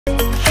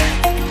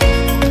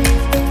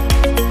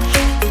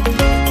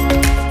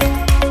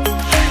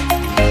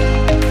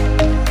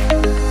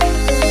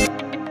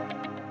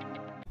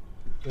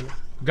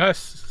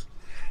Gus.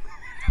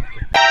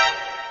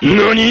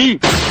 NANI?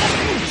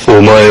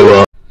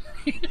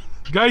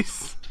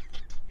 Guys.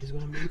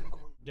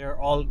 They're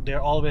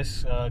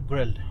always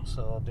grilled,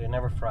 so they're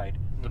never fried.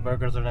 The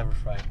burgers are never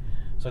fried.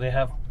 So they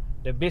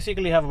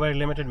basically have a very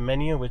limited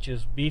menu, which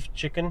is beef,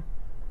 chicken.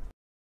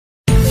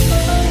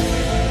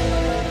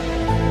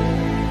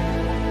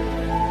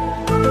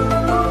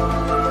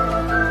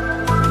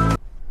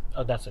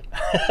 Oh, that's it.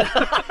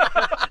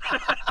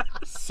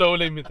 So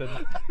limited.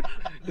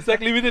 It's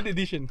like limited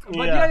edition.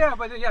 But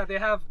yeah, they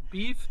have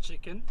beef,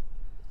 chicken,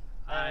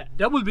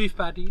 double beef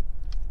patty,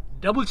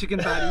 double chicken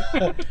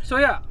patty. So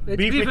yeah, it's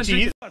beef with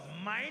cheese.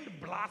 Mind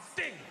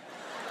blasting!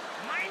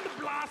 Mind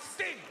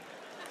blasting!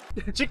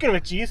 Chicken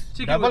with cheese,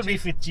 double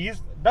beef with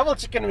cheese, double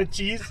chicken with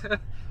cheese,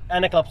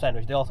 and a club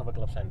sandwich. They also have a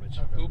club sandwich.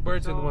 2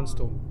 birds in 1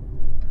 stone.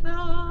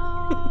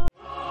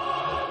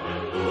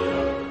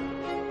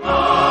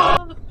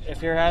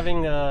 If you're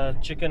having a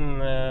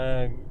chicken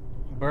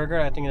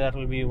burger, I think that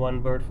will be 1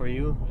 bird for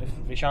you. If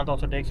Vishant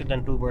also takes it,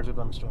 then 2 birds with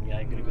 1 stone. Yeah,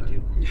 I agree with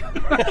you.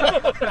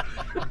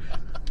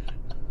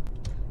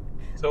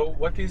 So,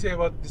 what can you say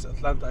about this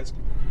Atlanta ice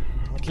cream?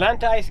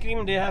 Atlanta ice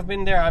cream, they have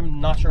been there.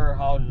 I'm not sure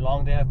how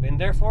long they have been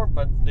there for,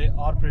 but they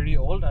are pretty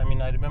old. I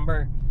mean, I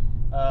remember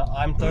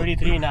I'm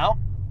 33 now,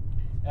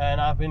 and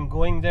I've been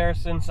going there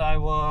since I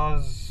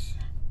was,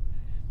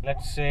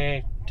 let's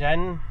say,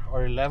 10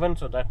 or 11.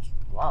 So that's,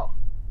 wow.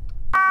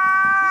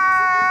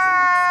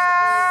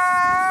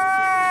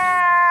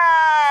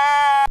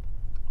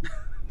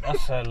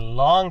 That's a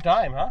long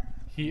time, huh?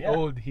 He Yeah.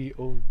 old.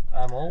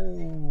 I'm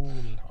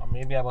old. Or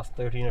maybe I was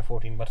 13 or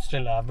 14, but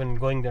still, I've been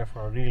going there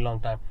for a really long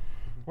time.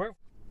 Where?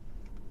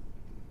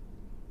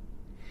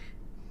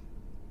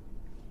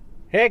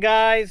 Hey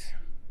guys!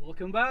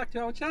 welcome back to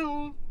our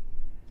channel.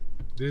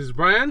 This is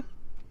Brian.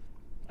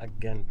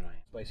 Again,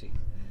 Brian. Spicy.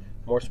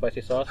 More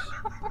spicy sauce.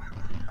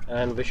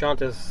 And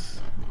Vishant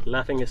is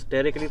laughing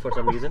hysterically for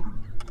some reason.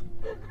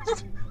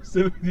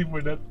 Still waiting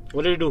for that.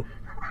 What did he do?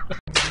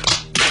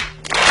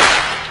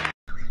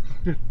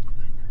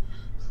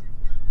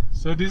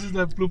 So this is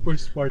the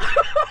bloopers part.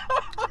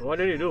 What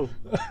did he do?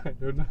 I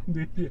don't know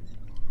the idea.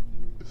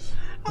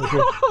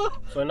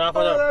 So now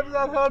That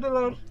hurt a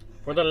lot.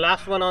 for the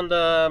last one on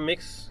the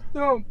mix,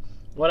 No.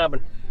 what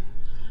happened?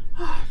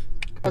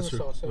 Other true.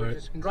 sauce. So Alright.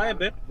 just Try a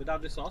bit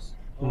without the sauce.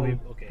 Oh,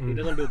 okay. He Mm.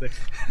 doesn't do bits.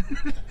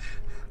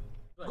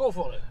 go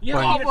for it. Yeah,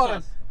 Fine. peanut Go for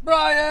it. sauce.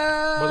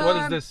 Brian. But what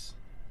is this?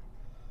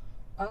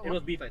 It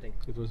was beef, I think.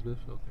 It was beef.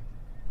 Okay.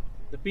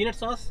 The peanut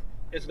sauce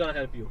is gonna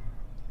help you.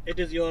 It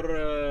is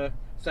your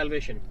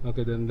salvation.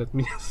 Okay, then let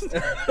me.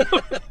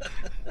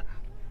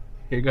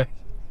 Hey guys.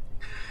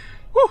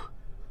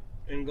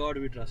 In God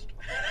we trust.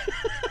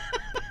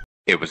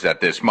 It was at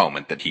this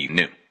moment that he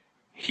knew.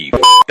 He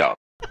f***ed up.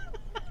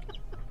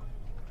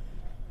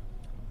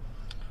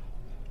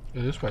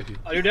 It is spicy.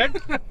 Are you dead?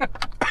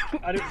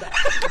 Are you dead?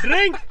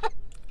 Drink!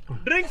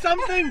 Drink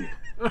something!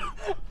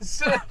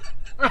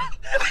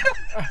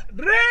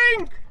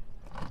 Drink!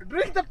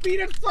 Drink the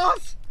peanut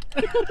sauce!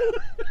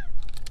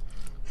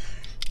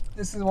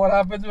 This is what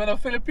happens when a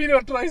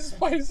Filipino tries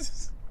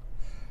spices.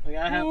 Okay,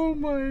 I have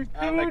my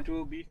like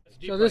 2 beef.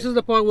 So this is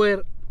the part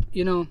where,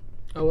 you know,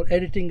 our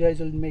editing guys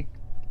will make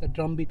the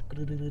drum beat.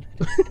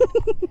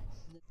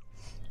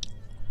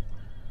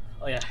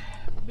 Oh yeah,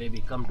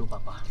 baby, come to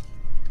Papa.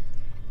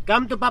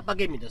 Come to Papa,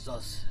 give me the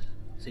sauce.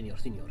 Senor.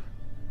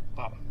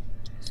 Papa.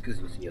 Excuse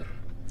me, senor.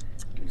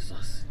 Give me the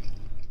sauce.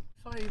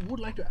 So I would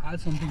like to add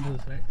something to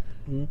this, right?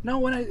 Now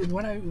when I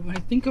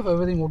think of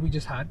everything what we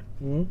just had,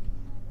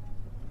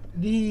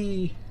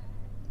 the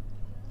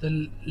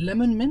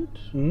lemon mint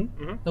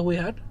that we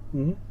had,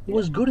 it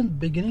was good in the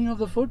beginning of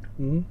the food,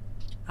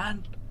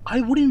 and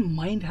I wouldn't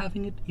mind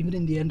having it even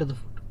in the end of the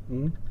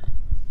food.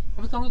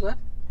 Have you thought of that?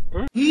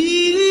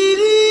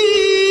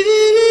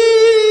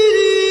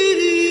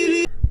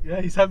 Yeah,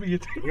 he's having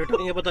it. You're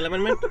talking about the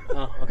lemon mint?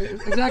 Oh, okay.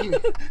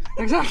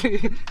 Exactly.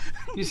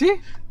 You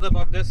see?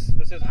 About this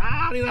is these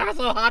are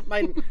so hot.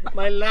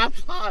 My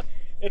lap's hot.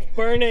 It's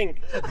burning.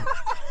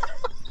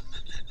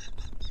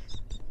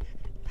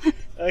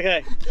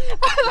 Okay.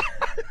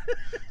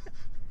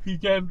 He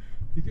can.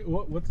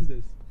 What is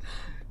this?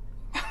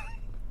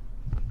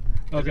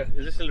 Okay.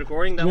 Is this still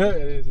recording now? Yeah,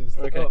 it is.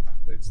 Okay. Oh,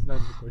 it's not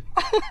recording.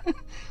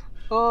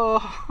 Oh.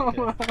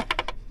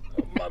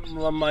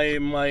 My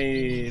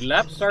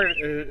lap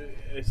started.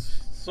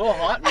 It's so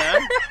hot,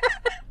 man.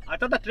 I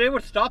thought the tray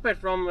would stop it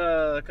from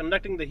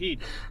conducting the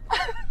heat.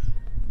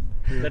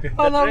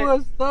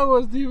 That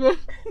was deep.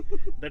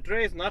 The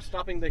tray is not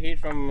stopping the heat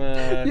from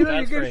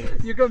transferring.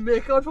 You can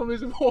make out from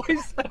his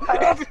voice.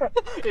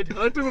 It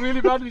hurt him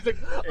really bad. He's like,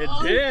 It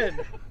did.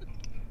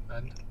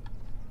 And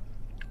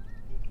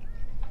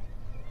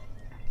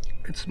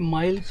it's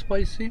mild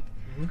spicy.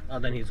 Oh,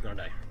 then he's gonna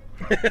die.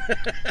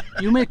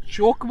 You may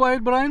choke by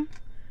it, Brian.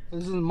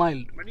 This is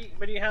mild.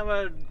 But you have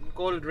a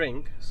cold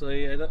drink, so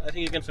I think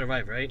you can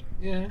survive, right?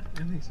 Yeah, I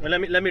think so. Well,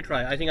 let me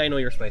try. I think I know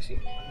you're spicy.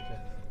 okay.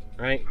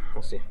 All right,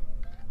 we'll see.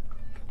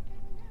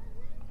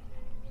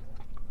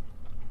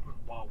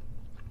 Wow.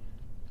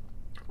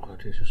 Oh,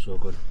 this is so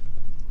good.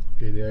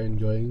 Okay, they are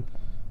enjoying.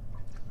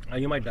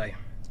 You might die.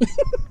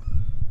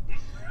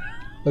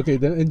 Okay,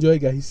 then enjoy,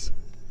 guys.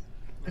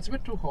 It's a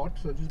bit too hot,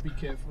 so just be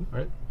careful. All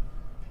right.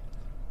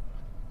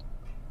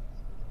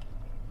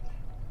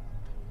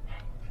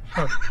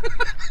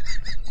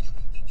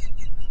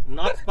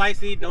 Not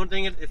spicy. Don't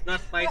think it's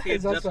not spicy.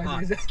 It's just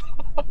hot.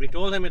 We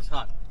told him it's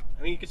hot.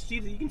 I mean, you can see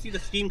the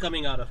steam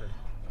coming out of it.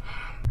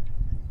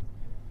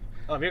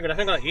 Oh, we're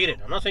definitely gonna eat it.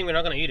 I'm not saying we're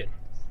not gonna eat it.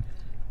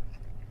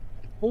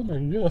 Oh my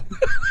god.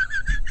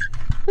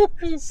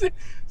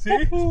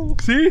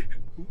 See?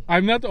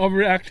 I'm not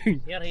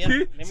overacting.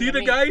 Here. See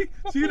the guy?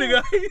 See the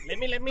guy?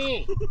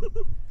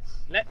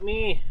 Let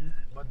me.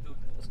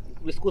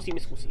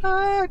 Miscusi.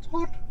 Ah, it's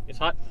hot. It's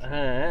hot.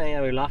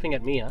 Yeah, we're laughing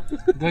at me, huh?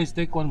 Guys,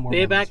 take one more.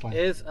 Payback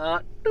is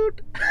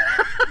toot.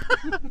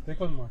 Take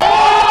one more.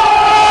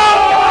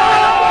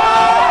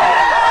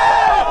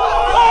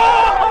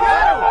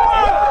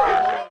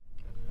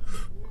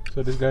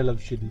 So this guy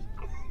loves chili.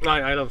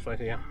 I love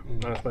spicy, yeah.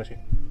 I love spicy.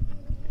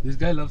 This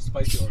guy loves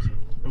spicy also.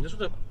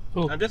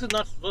 And this is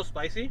not so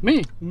spicy.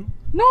 Me?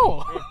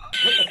 No!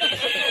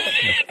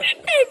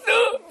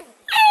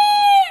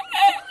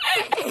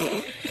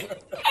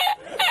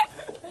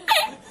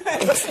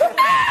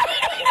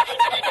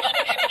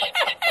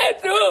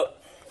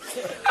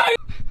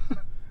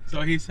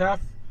 So he's half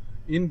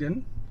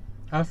Indian,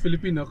 half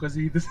Filipino because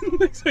he doesn't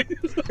like spicy.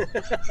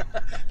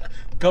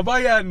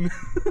 Kabayan!